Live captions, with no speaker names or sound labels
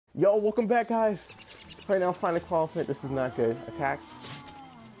Yo, welcome back, guys. Right now, finding Koalafant. This is not good. Attack.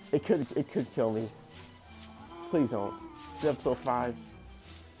 It could kill me. Please don't. This is episode 5.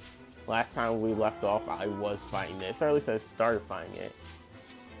 Last time we left off, I was fighting this, or at least I started fighting it,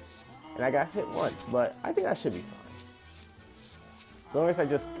 and I got hit once. But I think I should be fine. As long as I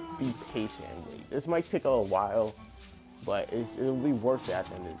just be patient and wait. This might take a little while, but it'll be worth it at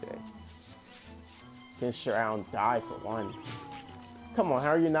the end of the day. Since sure I don't die for one. Come on, how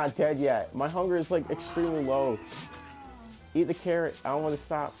are you not dead yet? My hunger is like extremely low. Eat the carrot. I don't want to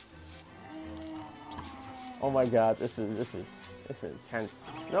stop. Oh my god, this is intense.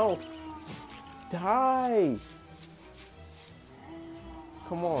 No, die!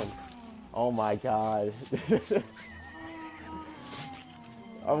 Come on. Oh my god.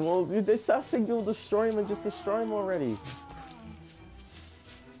 Well, they stop saying you'll destroy him and just destroy him already.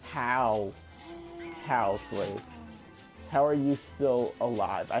 How? How, Slave? How are you still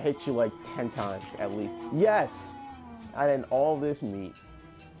alive? I hit you like 10 times at least. Yes! And then all this meat.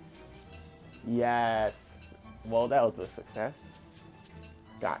 Yes. Well, that was a success.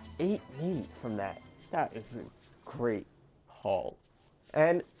 Got 8 meat from that. That is a great haul.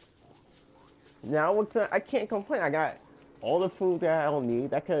 And now I can't complain. I got all the food that I don't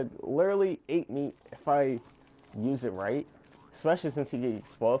need. That could literally 8 meat if I use it right. Especially since you get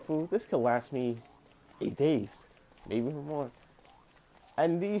spoiled food. This could last me 8 days. Maybe even more.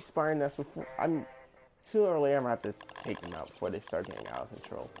 And these spire nests, sooner or later I'm gonna have to take them out before they start getting out of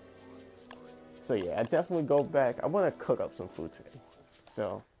control. So yeah, I definitely go back. I want to cook up some food today.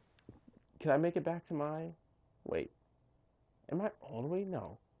 So, can I make it back to my... Wait. Am I all the way?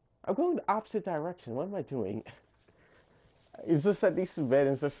 No. I'm going the opposite direction. What am I doing? It's just that these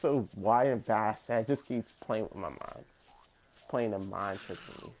civilians are so wide and vast that it just keeps playing with my mind. Playing a mind trick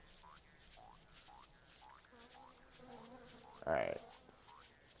with me. Alright.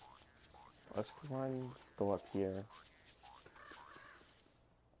 Let's go up here.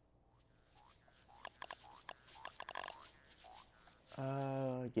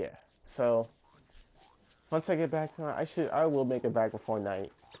 Yeah. So, once I get back to my, I will make it back before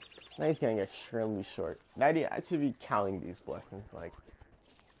night. Night's getting extremely short. I should be counting these blessings, like.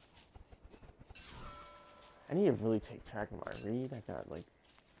 I need to really take track of my read. I got, like,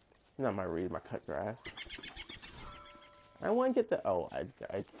 not my read, my cut grass. I want to get the,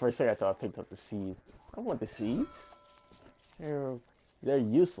 for a second I thought I picked up the seed. I want the seeds. They're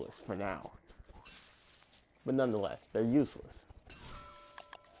useless for now. But nonetheless, they're useless.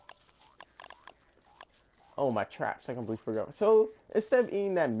 Oh, my traps, I completely forgot. So, instead of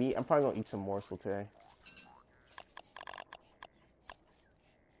eating that meat, I'm probably going to eat some morsel today.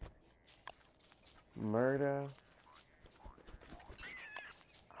 Murder.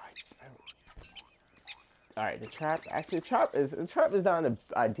 Alright, the trap. Actually, the trap is not an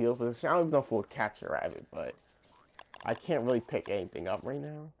ideal position. I don't even know if we'll catch a rabbit, but I can't really pick anything up right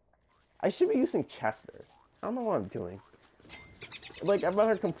now. I should be using Chester. I don't know what I'm doing. Like, I'm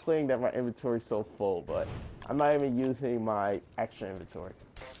not complaining that my inventory is so full, but I'm not even using my extra inventory.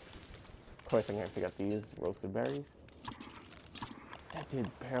 Of course, I can't pick up these roasted berries. That did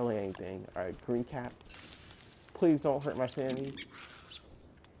barely anything. Alright, green cap. Please don't hurt my sanity.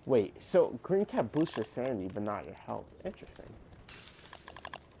 Wait, so green cap boosts your sanity, but not your health. Interesting.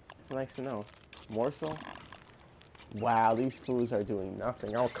 Nice to know. Morsel. Wow, these foods are doing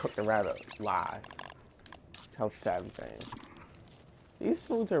nothing. I'll cook the rabbit live. That's how savage I am. These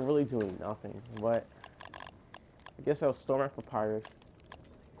foods are really doing nothing, but I guess I'll store my papyrus.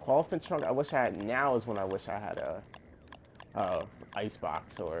 Koalafant chunk, I wish I had, now is when I wish I had a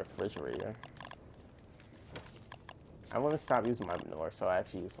icebox or a refrigerator. I want to stop using my manure, so I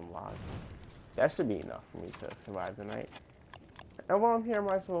actually use some logs. That should be enough for me to survive the night. And while I'm here, I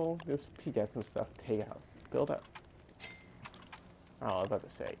might as well just peek at some stuff. Pig house. Build up. Oh, I was about to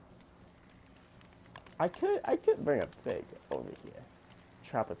say. I could bring a pig over here.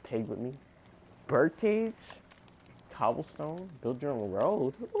 Trap a pig with me. Bird cage. Cobblestone. Build your own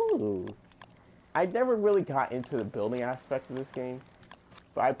road. Ooh. I never really got into the building aspect of this game,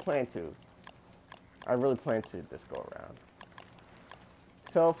 but I plan to. I really plan to just go around.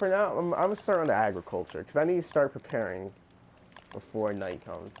 So for now, I'm gonna start on the agriculture because I need to start preparing before night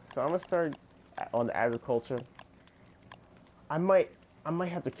comes. So I'm gonna start on the agriculture. I might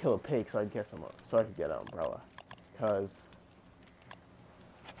have to kill a pig so I can get an umbrella, because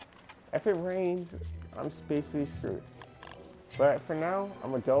if it rains, I'm basically screwed. But for now,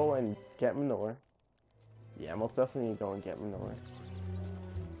 I'm gonna go and get manure. Yeah, most definitely need to go and get manure.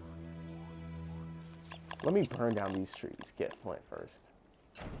 Let me burn down these trees. Get flint first.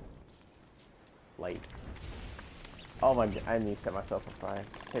 Light. Oh my god, I need to set myself on fire.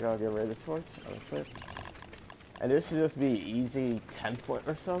 Okay, I'll get rid of the torch. Unequip. And this should just be easy 10 foot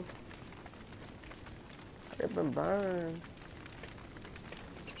or so. It's been burned.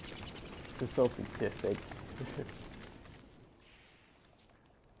 It's so sadistic.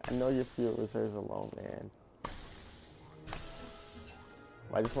 I know your fuel reserves alone, man.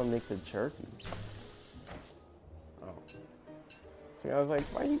 I just want to make the jerky. Oh. See, I was like,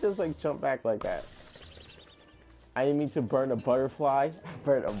 why he just like jump back like that? I didn't mean to burn a butterfly.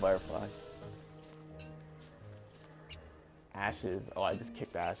 Burn a butterfly. Ashes. Oh, I just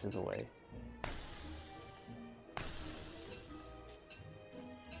kicked the ashes away.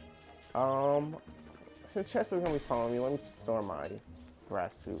 Since Chester's gonna be following me, let me store my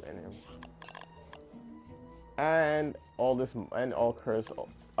grass suit in him. And all this, and all curse,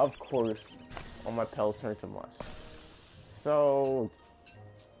 of course, all my pellets turn to mush. So,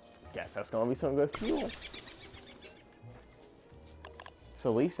 guess that's gonna be some good fuel.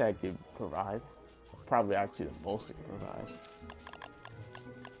 So at least I could provide. Probably actually the most it can provide.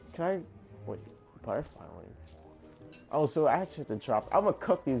 Can I, wait, butterfly wings? Oh, so I actually have to drop, I'm gonna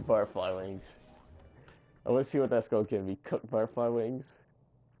cook these butterfly wings. Oh, let's see what that's gonna give me. Cooked butterfly wings.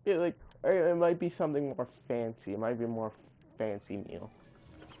 Yeah, like, or it might be something more fancy. It might be a more fancy meal.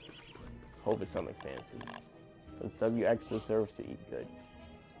 Hope it's something fancy. Because WX deserves to eat good.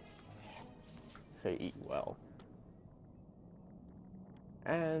 Say eat well.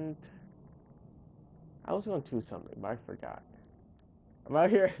 And I was gonna do something, but I forgot. I'm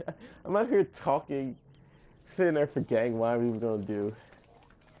out here talking, sitting there forgetting what I'm even gonna do.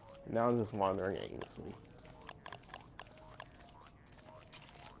 Now I'm just wandering aimlessly.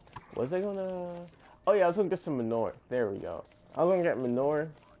 Was I gonna... Oh yeah, I was gonna get some manure. There we go. I was gonna get manure,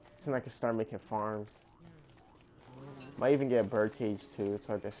 so then I can start making farms. Might even get a bird cage too,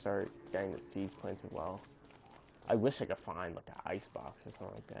 so I can start getting the seeds planted well. I wish I could find like an ice box or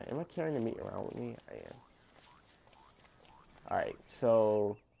something like that. Am I carrying the meat around with me? I am. Alright,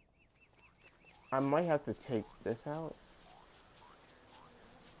 so... I might have to take this out.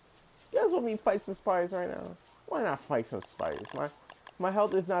 You guys want me to fight some spiders right now? Why not fight some spiders? My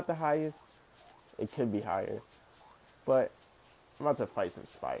health is not the highest. It could be higher. But I'm about to fight some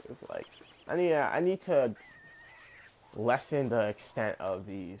spiders. Like, I need to lessen the extent of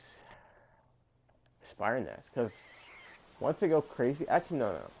these spider nests. Because once they go crazy... Actually,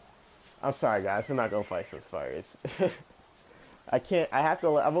 no. I'm sorry, guys. I'm not going to fight some spiders. I can't... I'm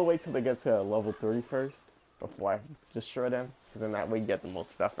going to wait till they get to level 30 first before I destroy them. Because then that way you get the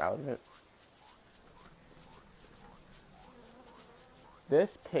most stuff out of it.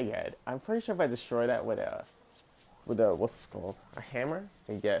 This pig head, I'm pretty sure if I destroy that with a what's it called? A hammer,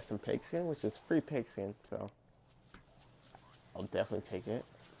 and get some pig skin, which is free pig skin, so I'll definitely take it.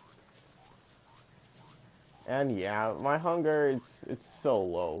 And yeah, my hunger it's so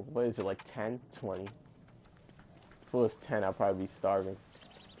low. What is it, like 10, 20? If it was 10, I'd probably be starving.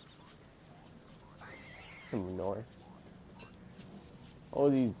 Some manure. All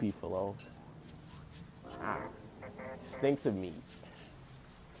these beefalo. Ah, stinks of meat.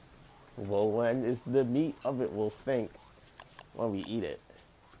 Well, when is the meat of it will stink when we eat it.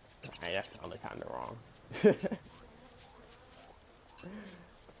 That sounded kind of wrong.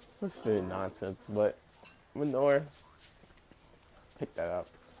 That's really nonsense, but manure. Pick that up.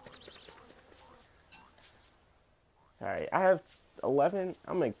 Alright, I have 11.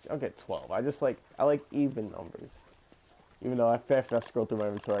 I'll get 12. I like even numbers. Even though if I scroll through my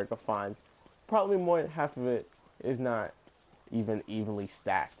inventory, I can find probably more than half of it is not even evenly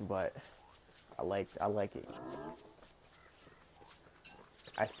stacked, but I like it.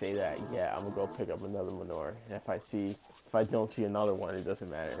 I say that, yeah, I'm gonna go pick up another manure. And if I don't see another one, it doesn't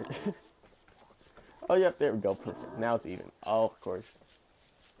matter. Oh, yep, there we go, perfect. Now it's even. Oh, of course.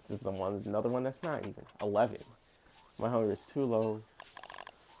 This is another one that's not even. 11. My hunger is too low.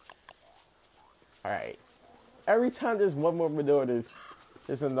 Alright. Every time there's one more manure,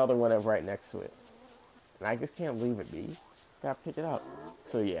 there's another one right next to it. And I just can't leave it be. Gotta pick it up.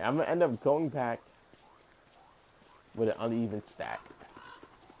 So yeah, I'm gonna end up going back with an uneven stack.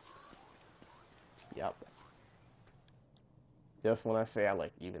 Yep. Just when I say I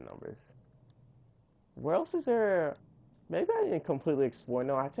like even numbers. Where else is there? Maybe I didn't completely explore.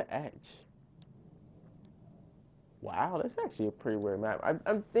 No, I had to edge. Wow, that's actually a pretty weird map.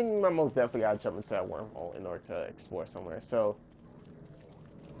 I'm thinking I most definitely gotta jump into that wormhole in order to explore somewhere. So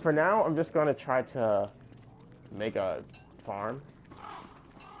for now, I'm just gonna try to make a farm.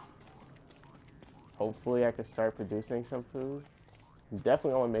 Hopefully I can start producing some food.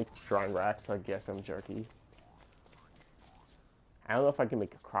 Definitely want to make drying racks, so I guess some jerky. I don't know if I can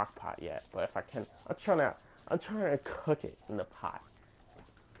make a crock pot yet, but if I can, I'm trying to. I'm trying to cook it in the pot.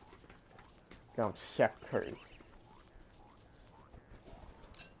 I'm Chef Curry.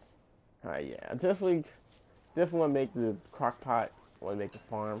 Alright, yeah, I definitely want to make the crock pot. I want to make the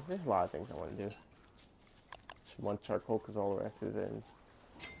farm. There's a lot of things I want to do. Just one charcoal because all the rest is in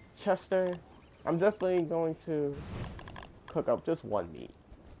Chester. I'm definitely going to cook up just one meat.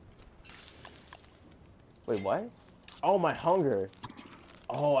 Wait, what? Oh, my hunger.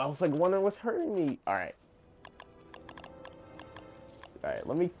 Oh, I was like wondering what's hurting me. Alright.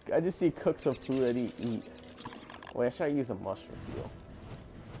 Alright, I just need to cook some food I need to eat. Wait, should I use a mushroom peel?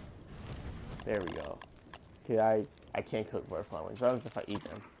 There we go. Okay, I can't cook butterfly wings. That was if I eat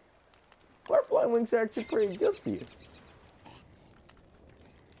them. Butterfly wings are actually pretty good for you.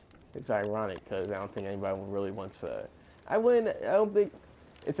 It's ironic because I don't think anybody really wants to. I don't think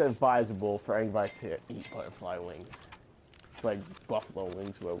it's advisable for anybody to eat butterfly wings. It's like buffalo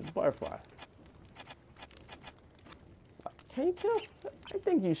wings with butterflies. Can you kill? I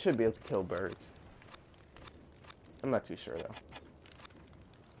think you should be able to kill birds. I'm not too sure though.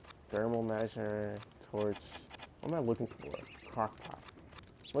 Thermal measure, torch. What am I looking for? Crock pot.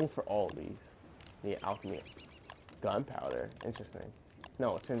 Looking for all of these. The alchemy. Gunpowder. Interesting.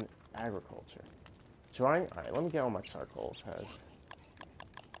 No, it's in agriculture. Drying? Alright, let me get all my charcoal because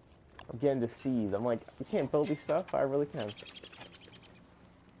I'm getting deceived. I'm like, I can't build these stuff, but I really can.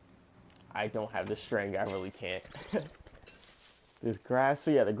 I don't have the strength, I really can't. There's grass.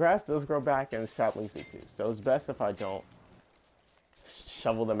 So yeah, the grass does grow back and the saplings do too. So it's best if I don't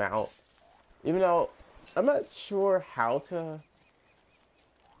shovel them out. Even though I'm not sure how to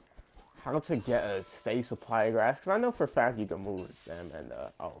get a steady supply of grass, because I know for a fact you can move them and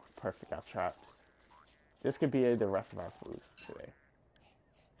oh perfect, got traps. This could be the rest of our food today.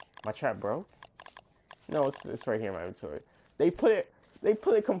 My trap broke? No, it's right here in my inventory. They put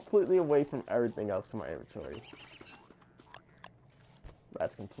it completely away from everything else in my inventory.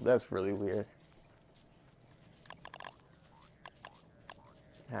 That's really weird.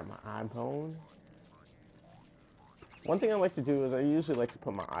 I have my eye bone. One thing I like to do is I usually like to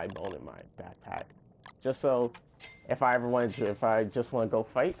put my eye bone in my backpack, just so if I just want to go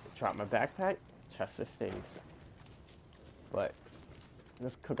fight, drop my backpack, chest stays. But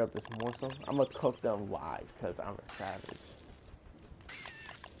let's cook up this morsel. I'm gonna cook them live because I'm a savage.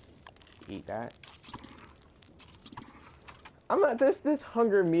 Eat that. I'm not. This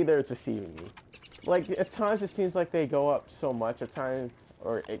hunger meter is deceiving me. Like at times it seems like they go up so much. At times,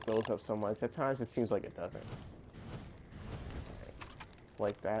 or it goes up so much. At times it seems like it doesn't.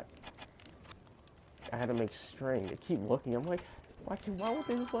 Like that. I had to make string. I keep looking. I'm like, why would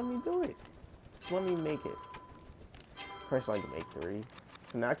they just let me do it? Just let me make it. First I can make 3.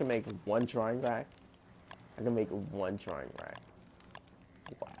 So now I can make 1 drawing rack. I can make 1 drawing rack.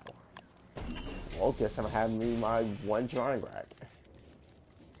 Wow. Well, guess I'm having me my 1 drawing rack.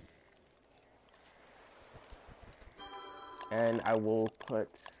 And I will put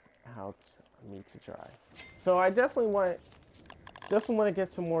out meat to dry. So I definitely want to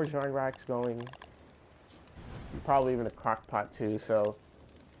get some more drawing racks going. Probably even a crock pot too, so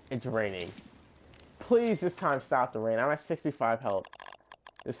it's raining. Please this time stop the rain. I'm at 65 health.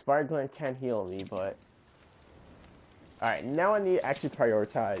 The Spider Glen can heal me, but alright, now I need to actually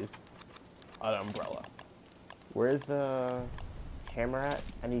prioritize an umbrella. Where's the hammer at?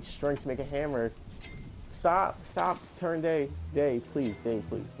 I need string to make a hammer. Stop, turn day, please,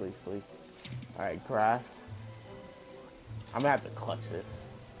 please. Alright, grass. I'm gonna have to clutch this.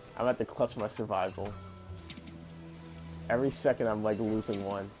 I'm gonna have to clutch my survival. Every second I'm like losing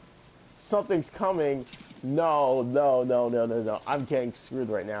 1. Something's coming. No. I'm getting screwed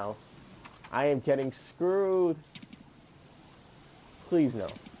right now. I am getting screwed. Please no.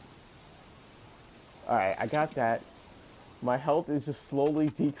 Alright, I got that. My health is just slowly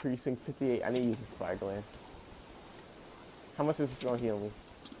decreasing. 58. I need to use the Spy Gland. How much is this gonna heal me?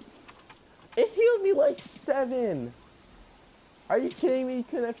 It healed me like 7. Are you kidding me? You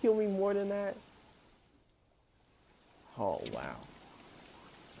couldn't have healed me more than that? Oh, wow.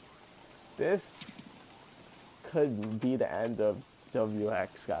 This could be the end of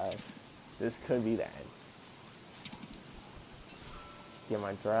WX, guys. This could be the end. Get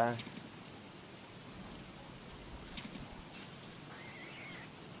my grass.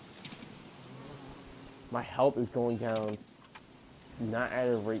 My health is going down. Not at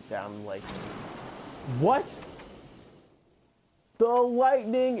a rate that I'm like... What? The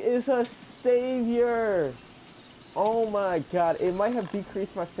lightning is a savior! Oh my god, it might have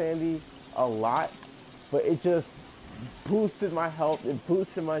decreased my sanity a lot, but it just boosted my health, it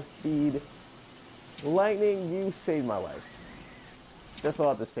boosted my speed. Lightning, you saved my life. That's all I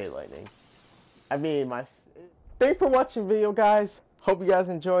have to say, Lightning. I mean, Thanks for watching the video, guys. Hope you guys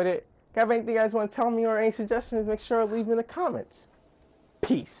enjoyed it. Got anything you guys want to tell me or any suggestions, make sure to leave in the comments.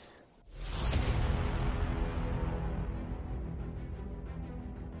 Peace.